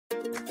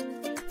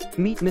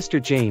Meet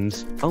Mr.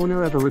 James,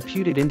 owner of a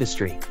reputed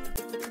industry.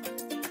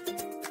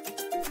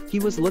 He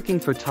was looking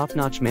for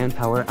top-notch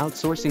manpower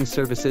outsourcing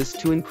services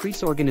to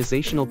increase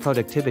organizational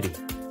productivity.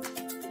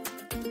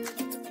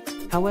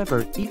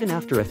 However, even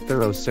after a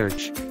thorough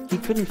search, he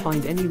couldn't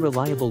find any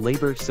reliable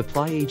labor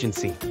supply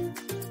agency.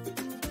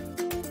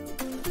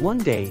 One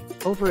day,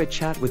 over a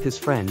chat with his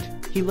friend,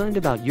 he learned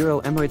about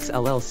Euro Emirates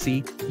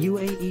LLC,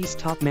 UAE's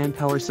top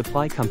manpower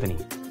supply company.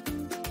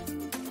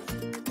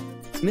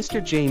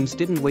 Mr. James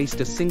didn't waste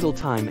a single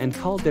time and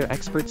called their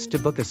experts to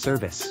book a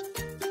service.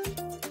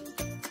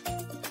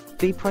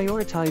 They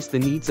prioritized the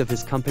needs of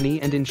his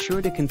company and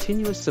ensured a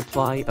continuous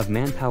supply of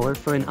manpower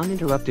for an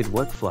uninterrupted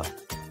workflow.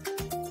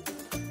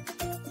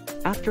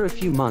 After a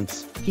few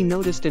months, he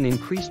noticed an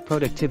increased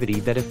productivity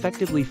that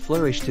effectively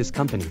flourished his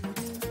company.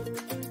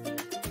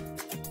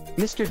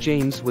 Mr.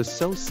 James was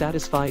so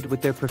satisfied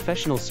with their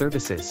professional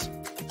services.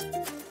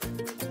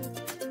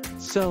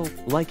 So,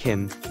 like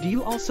him, do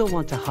you also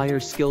want to hire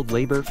skilled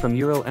labor from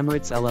Euro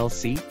Emirates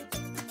LLC?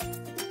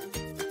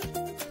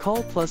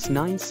 Call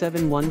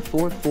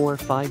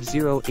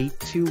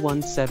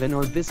 +97144508217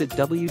 or visit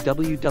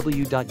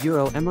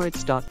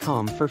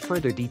www.euroemirates.com for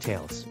further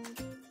details.